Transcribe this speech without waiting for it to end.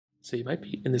So you might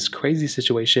be in this crazy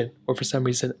situation where for some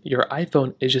reason your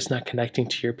iPhone is just not connecting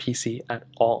to your PC at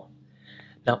all.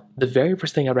 Now, the very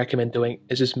first thing I recommend doing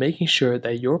is just making sure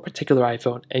that your particular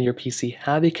iPhone and your PC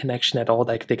have a connection at all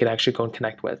that they can actually go and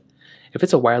connect with. If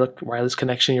it's a wireless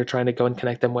connection you're trying to go and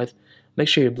connect them with, make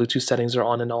sure your Bluetooth settings are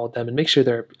on in all of them and make sure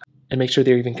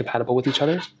they're even compatible with each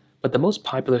other. But the most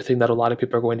popular thing that a lot of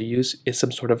people are going to use is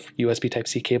some sort of USB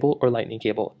Type-C cable or Lightning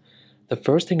cable. The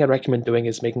first thing I recommend doing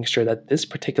is making sure that this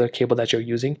particular cable that you're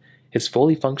using is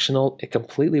fully functional, it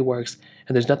completely works,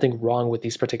 and there's nothing wrong with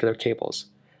these particular cables.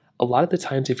 A lot of the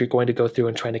times if you're going to go through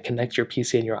and trying to connect your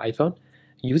PC and your iPhone,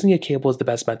 using a cable is the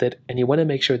best method, and you want to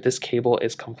make sure this cable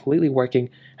is completely working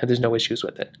and there's no issues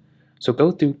with it. So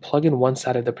go through, plug in one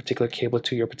side of the particular cable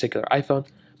to your particular iPhone,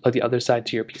 plug the other side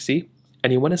to your PC,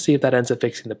 and you want to see if that ends up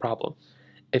fixing the problem.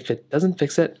 If it doesn't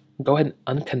fix it, go ahead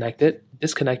and unconnect it,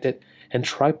 disconnect it, and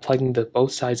try plugging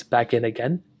both sides back in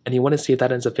again, and you want to see if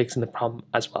that ends up fixing the problem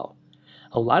as well.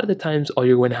 A lot of the times, all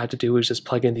you're going to have to do is just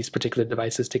plug in these particular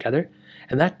devices together,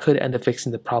 and that could end up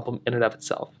fixing the problem in and of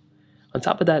itself. On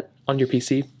top of that, on your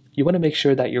PC, you want to make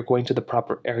sure that you're going to the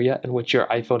proper area in which your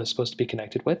iPhone is supposed to be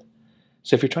connected with.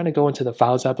 So if you're trying to go into the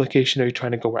Files application or you're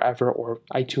trying to go wherever, or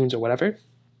iTunes or whatever,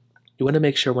 you want to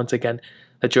make sure once again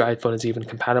that your iPhone is even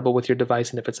compatible with your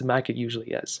device, and if it's a Mac, it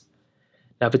usually is.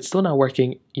 Now, if it's still not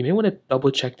working, you may want to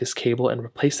double check this cable and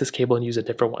replace this cable and use a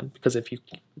different one, because if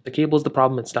the cable is the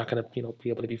problem, it's not going to be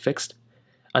able to be fixed.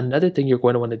 Another thing you're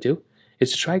going to want to do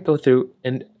is to try to go through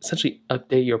and essentially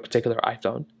update your particular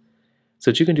iPhone.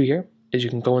 So what you can do here is you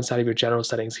can go inside of your general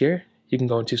settings here, you can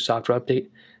go into software update,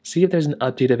 see if there's an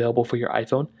update available for your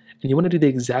iPhone, and you want to do the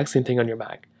exact same thing on your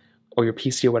Mac or your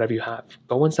PC or whatever you have.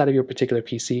 Go inside of your particular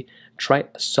PC, try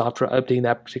software updating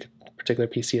that particular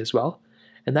PC as well,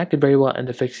 and that could very well end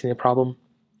up fixing the problem.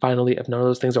 Finally, if none of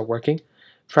those things are working,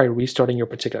 try restarting your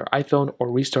particular iPhone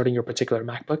or restarting your particular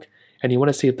MacBook, and you want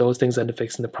to see if those things end up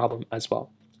fixing the problem as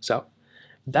well. So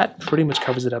that pretty much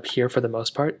covers it up here for the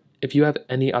most part. If you have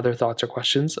any other thoughts or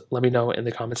questions, let me know in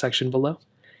the comment section below.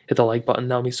 Hit the like button,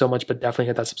 that would mean so much, but definitely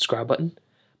hit that subscribe button.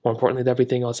 More importantly than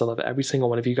everything else, I love every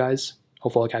single one of you guys.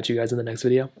 Hopefully I'll catch you guys in the next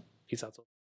video. Peace out.